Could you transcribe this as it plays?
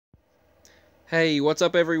Hey, what's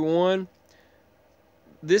up everyone?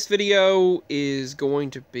 This video is going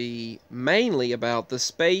to be mainly about the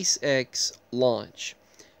SpaceX launch.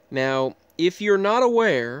 Now, if you're not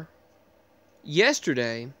aware,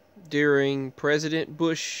 yesterday during President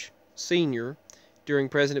Bush Sr., during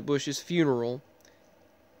President Bush's funeral,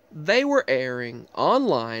 they were airing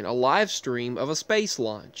online a live stream of a space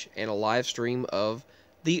launch and a live stream of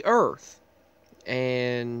the Earth.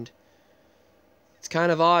 And it's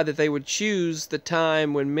kind of odd that they would choose the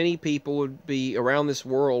time when many people would be around this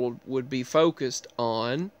world would be focused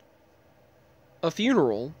on a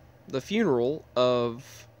funeral, the funeral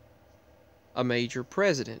of a major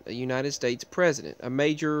president, a United States president, a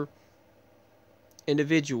major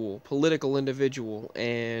individual, political individual,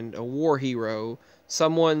 and a war hero,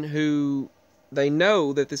 someone who they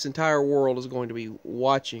know that this entire world is going to be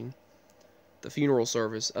watching the funeral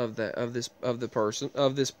service of this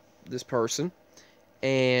person,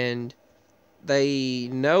 and they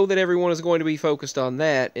know that everyone is going to be focused on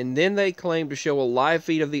that, and then they claim to show a live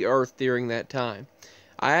feed of the Earth during that time.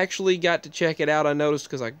 I actually got to check it out. I noticed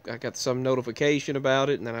because I got some notification about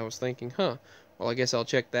it, and then I was thinking, well, I guess I'll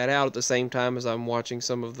check that out at the same time as I'm watching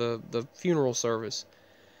some of the funeral service.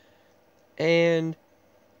 And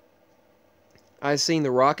I seen the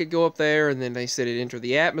rocket go up there, and then they said it entered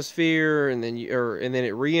the atmosphere, and then it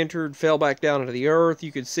re-entered, fell back down into the Earth.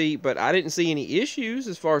 You could see, but I didn't see any issues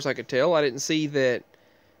as far as I could tell. I didn't see that.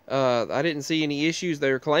 I didn't see any issues.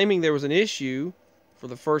 They were claiming there was an issue for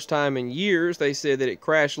the first time in years. They said that it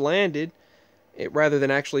crash landed, rather than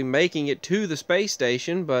actually making it to the space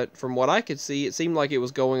station. But from what I could see, it seemed like it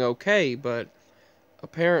was going okay. But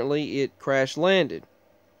apparently, it crash landed,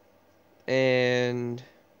 and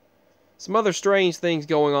some other strange things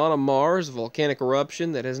going on Mars, a volcanic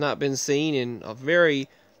eruption that has not been seen in a very,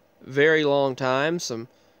 very long time. Some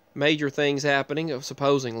major things happening.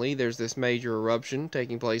 Supposedly, there's this major eruption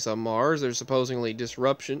taking place on Mars. There's supposedly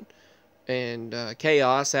disruption and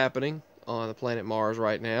chaos happening on the planet Mars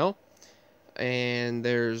right now. And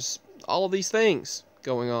there's all of these things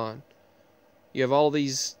going on. You have all of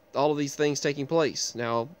these things taking place.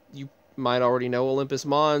 Now, you might already know Olympus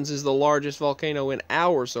Mons is the largest volcano in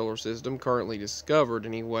our solar system, currently discovered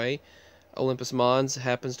anyway. Olympus Mons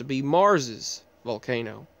happens to be Mars's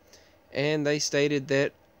volcano. And they stated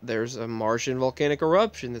that there's a Martian volcanic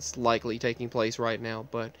eruption that's likely taking place right now.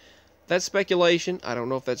 But that's speculation. I don't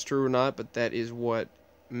know if that's true or not, but that is what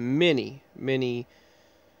many, many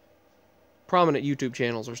prominent YouTube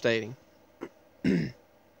channels are stating.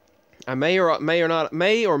 I may or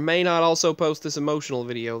may not also post this emotional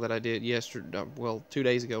video that I did yesterday, well, 2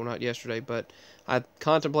 days ago, not yesterday, but I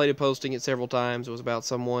contemplated posting it several times. It was about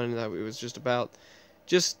someone, it was just about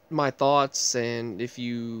my thoughts, and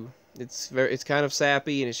it's kind of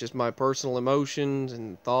sappy, and it's just my personal emotions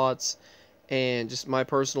and thoughts, and just my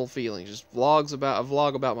personal feelings, just a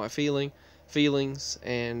vlog about my feelings,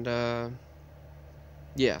 and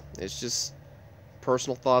yeah, it's just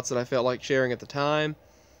personal thoughts that I felt like sharing at the time.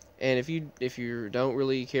 And if you don't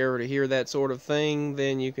really care to hear that sort of thing,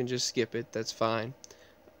 then you can just skip it. That's fine.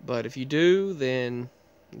 But if you do, then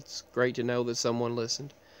it's great to know that someone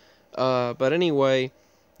listened. But anyway,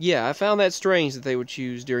 yeah, I found that strange that they would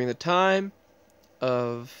choose during the time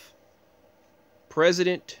of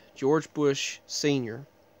President George Bush Sr.,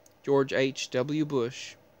 George H.W.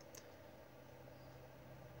 Bush.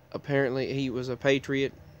 Apparently, he was a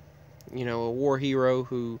patriot, a war hero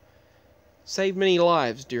who saved many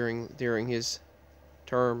lives during his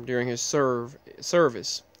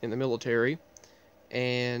service in the military,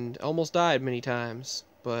 and almost died many times,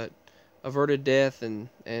 but averted death,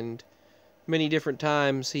 and many different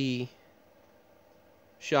times he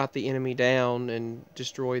shot the enemy down and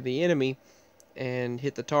destroyed the enemy and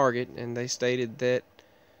hit the target. And they stated that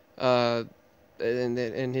and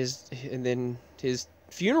then his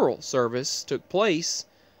funeral service took place,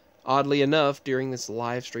 oddly enough, during this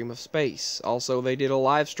live stream of space. Also, they did a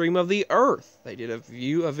live stream of the Earth. They did a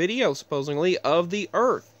video, supposedly, of the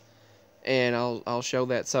Earth. And I'll show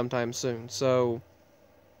that sometime soon. So,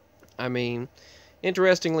 I mean,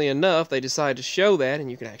 interestingly enough, they decided to show that,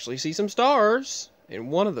 and you can actually see some stars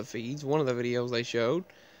in one of the feeds, one of the videos they showed,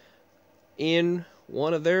 in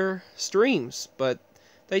one of their streams. But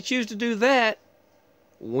they choose to do that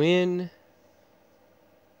when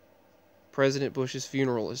President Bush's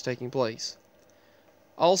funeral is taking place.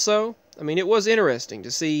 Also, I mean, it was interesting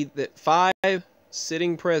to see that five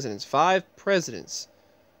presidents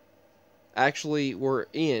actually were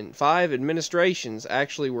in, 5 administrations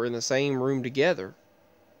actually were in the same room together.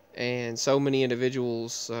 And so many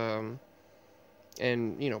individuals, and,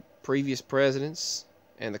 previous presidents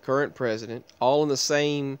and the current president, all in the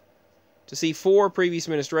same To see 4 previous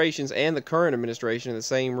administrations and the current administration in the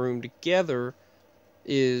same room together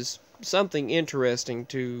is something interesting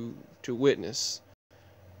to witness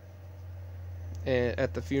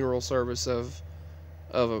at the funeral service of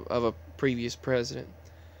a previous president.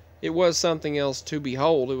 It was something else to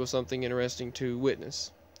behold. It was something interesting to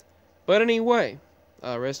witness. But anyway,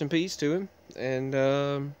 rest in peace to him,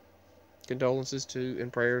 and condolences to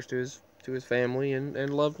and prayers to his family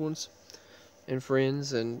and loved ones and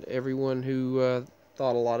friends and everyone who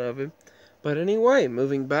thought a lot of him. But anyway,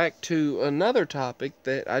 moving back to another topic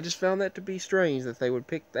that I just found that to be strange that they would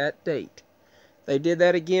pick that date. They did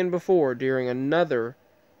that again before during another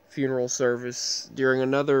funeral service, during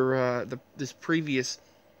another, this previous,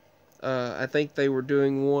 I think they were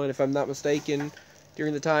doing one, if I'm not mistaken,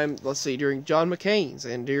 during the time, during John McCain's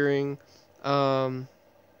and during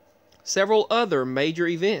several other major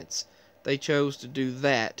events. They chose to do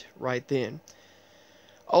that right then.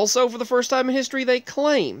 Also, for the first time in history, they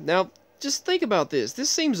claim, now, just think about this.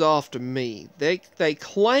 This seems off to me. They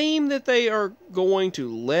claim that they are going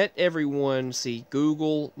to let everyone see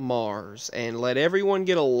Google Mars and let everyone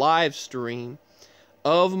get a live stream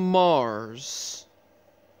of Mars.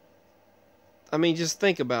 I mean, just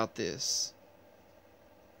think about this.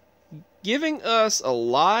 Giving us a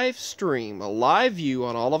live stream, a live view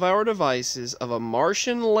on all of our devices of a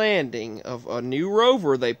Martian landing of a new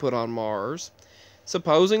rover they put on Mars.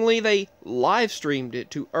 Supposedly they live streamed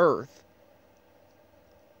it to Earth.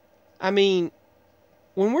 I mean,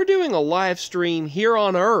 when we're doing a live stream here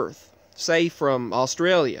on Earth, say from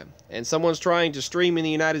Australia, and someone's trying to stream in the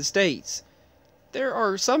United States, there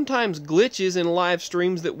are sometimes glitches in live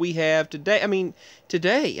streams that we have today. I mean,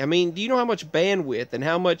 do you know how much bandwidth and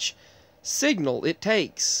how much signal it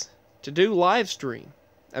takes to do live stream?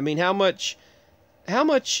 I mean, how much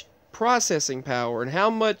processing power and how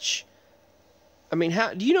much... I mean,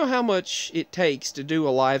 do you know how much it takes to do a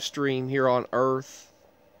live stream here on Earth,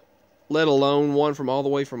 let alone one from all the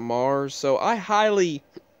way from Mars? So I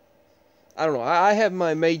don't know, I have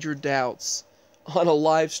my major doubts on a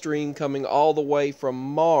live stream coming all the way from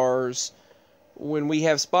Mars when we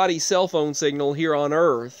have spotty cell phone signal here on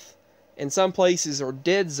Earth, and some places are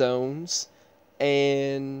dead zones,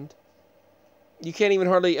 and you can't even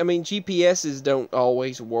hardly... I mean, GPSs don't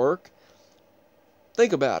always work.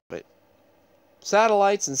 Think about it.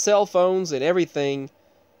 Satellites and cell phones and everything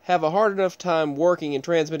have a hard enough time working and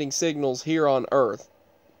transmitting signals here on Earth.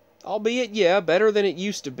 Albeit, yeah, better than it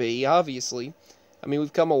used to be, obviously. I mean,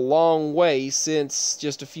 we've come a long way since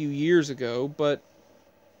just a few years ago, but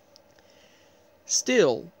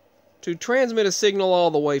still, to transmit a signal all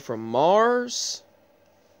the way from Mars,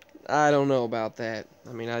 I don't know about that.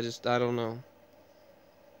 I mean, I don't know.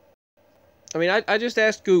 I mean, I just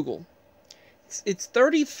asked Google. It's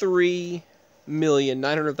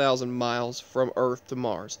 33,900,000 miles from Earth to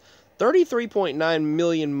Mars. 33.9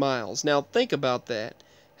 million miles. Now, think about that.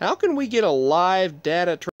 How can we get a live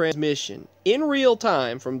data transmission in real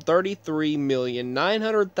time from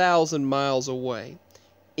 33,900,000 miles away?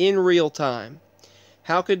 In real time.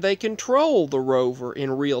 How could they control the rover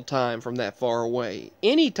in real time from that far away?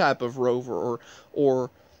 Any type of rover or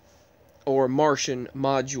Martian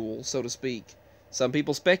module, so to speak. Some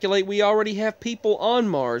people speculate we already have people on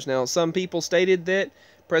Mars. Now, some people stated that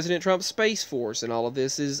President Trump's Space Force and all of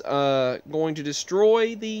this is going to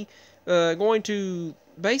destroy the... going to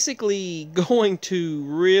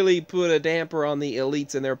really put a damper on the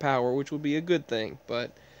elites and their power, which would be a good thing.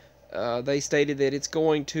 But they stated that it's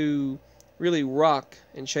going to really rock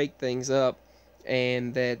and shake things up,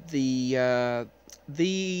 and that the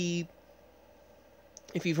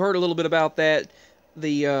if you've heard a little bit about that,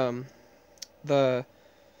 the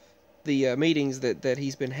meetings that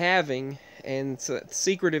he's been having and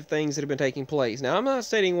secretive things that have been taking place. Now, I'm not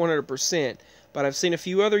stating 100%, but I've seen a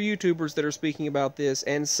few other YouTubers that are speaking about this,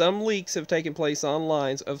 and some leaks have taken place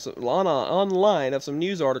online of some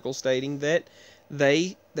news articles stating that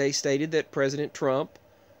they stated that President Trump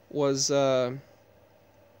was,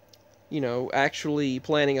 actually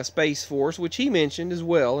planning a Space Force, which he mentioned as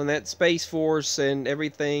well, and that Space Force and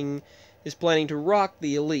everything is planning to rock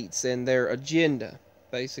the elites and their agenda,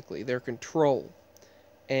 basically, their control,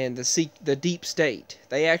 and the deep state.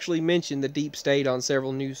 They actually mentioned the deep state on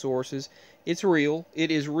several news sources. It's real.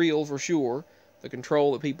 It is real for sure. The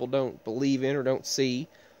control that people don't believe in or don't see.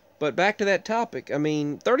 But back to that topic. I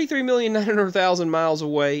mean, 33,900,000 miles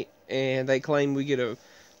away, and they claim we get a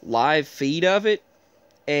live feed of it,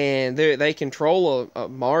 and they control a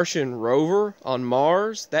Martian rover on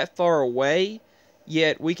Mars that far away,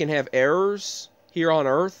 yet we can have errors here on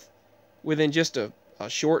Earth within just a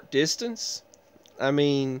short distance. I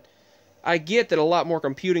mean, I get that a lot more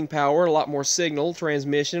computing power, a lot more signal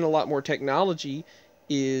transmission, a lot more technology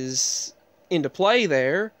is into play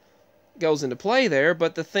there, goes into play there,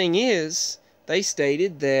 but the thing is, they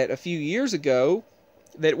stated that a few years ago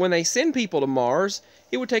that when they send people to Mars,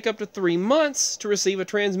 it would take up to 3 months to receive a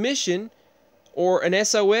transmission or an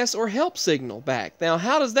SOS or help signal back. Now,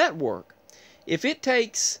 how does that work? If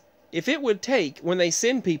it would take, when they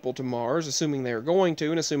send people to Mars, assuming they're going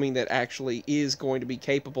to, and assuming that actually is going to be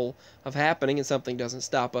capable of happening and something doesn't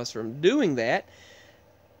stop us from doing that,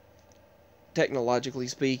 technologically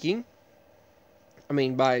speaking, I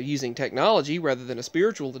mean by using technology rather than a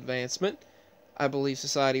spiritual advancement, I believe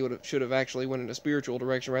society should have actually went in a spiritual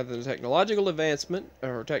direction rather than a technological advancement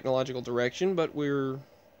or technological direction, but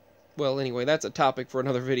well, anyway, that's a topic for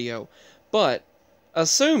another video. But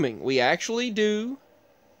assuming we actually do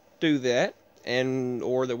that,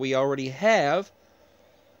 or that we already have,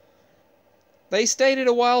 they stated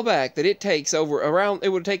a while back that it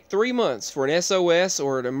would take 3 months for an SOS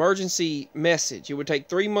or an emergency message. It would take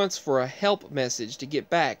 3 months for a help message to get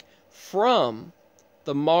back from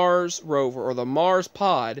the Mars rover or the Mars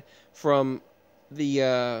pod, from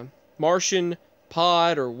the Martian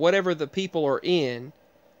pod or whatever the people are in,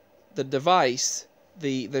 the device,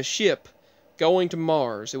 the ship going to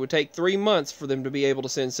Mars. It would take 3 months for them to be able to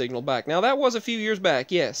send signal back. Now, that was a few years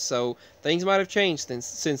back, yes, so things might have changed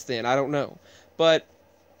since then. I don't know. But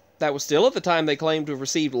that was still at the time they claimed to have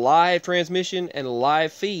received live transmission and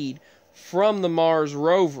live feed from the Mars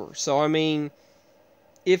rover. So, I mean,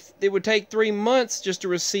 if it would take 3 months just to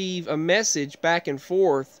receive a message back and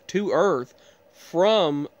forth to Earth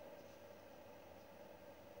from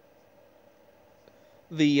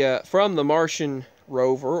the Martian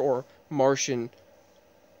rover or Martian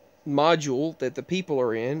module that the people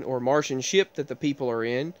are in, or Martian ship that the people are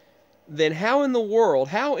in, then how in the world,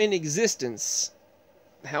 how in existence,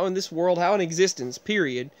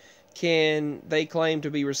 period, can they claim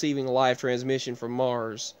to be receiving a live transmission from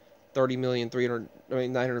Mars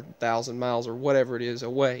 900,000 miles or whatever it is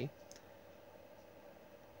away?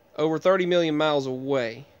 Over 30 million miles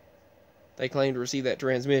away, they claim to receive that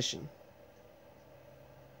transmission.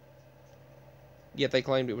 Yet they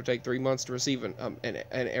claimed it would take 3 months to receive an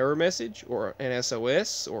error message or an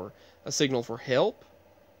SOS or a signal for help,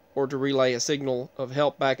 or to relay a signal of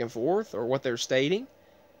help back and forth, or what they're stating.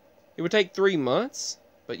 It would take 3 months,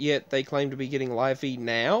 but yet they claim to be getting live feed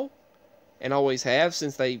now, and always have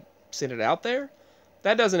since they sent it out there.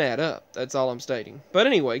 That doesn't add up. That's all I'm stating. But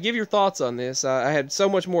anyway, give your thoughts on this. I had so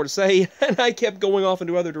much more to say, and I kept going off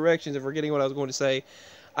into other directions and forgetting what I was going to say.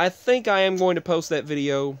 I think I am going to post that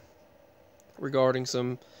video regarding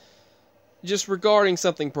something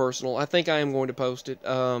personal. I think I am going to post it.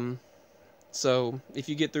 So, if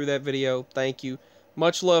you get through that video, thank you.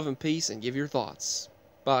 Much love and peace, and give your thoughts.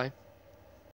 Bye.